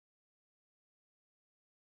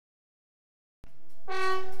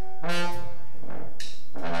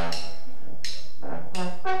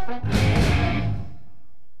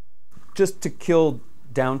just to kill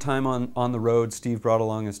downtime on the road, Steve brought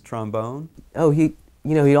along his trombone. Oh, he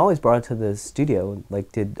always brought it to the studio and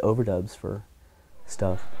like did overdubs for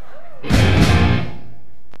stuff.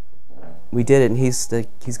 We did it, and he's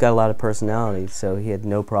got a lot of personality, so he had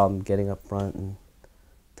no problem getting up front, and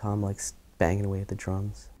Tom likes banging away at the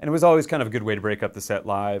drums. And it was always kind of a good way to break up the set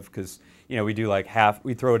live, because we do like half,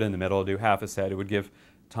 we throw it in the middle, do half a set. It would give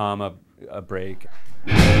Tom a break.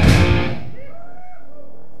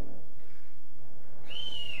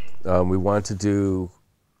 We wanted to do,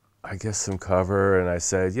 I guess, some cover, and I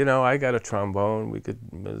said, I got a trombone, we could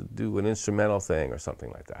do an instrumental thing or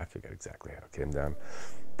something like that. I forget exactly how it came down.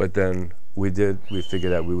 But then we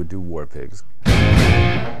figured out we would do War Pigs.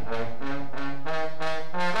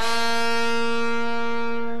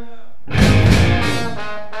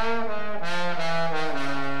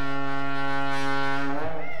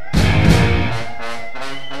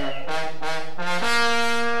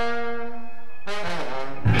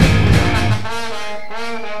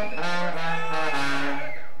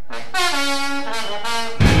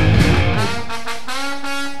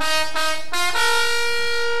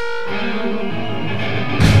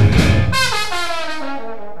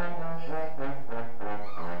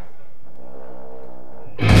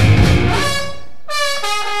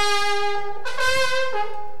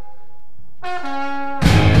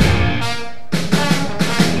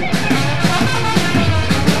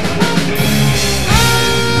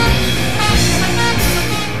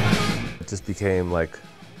 Just became like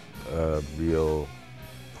a real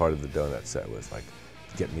part of the donut set. Was like,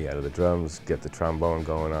 get me out of the drums, get the trombone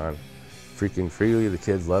going on, freaking freely. The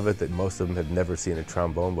kids love it. That most of them had never seen a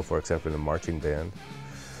trombone before, except in a marching band.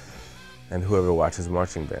 And whoever watches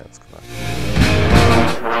marching bands, come on.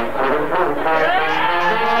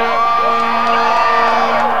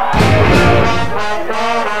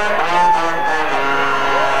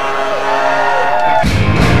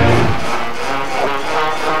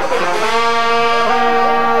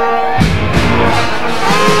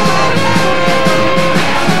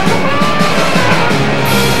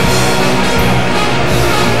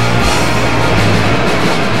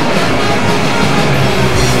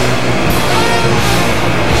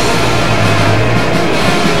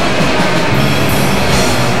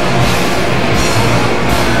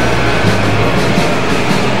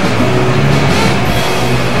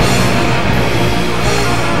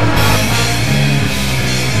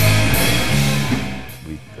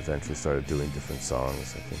 Eventually started doing different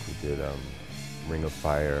songs. I think we did Ring of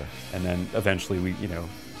Fire. And then eventually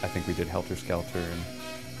I think we did Helter Skelter. And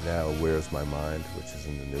now Where's My Mind, which is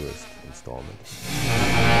in the newest installment.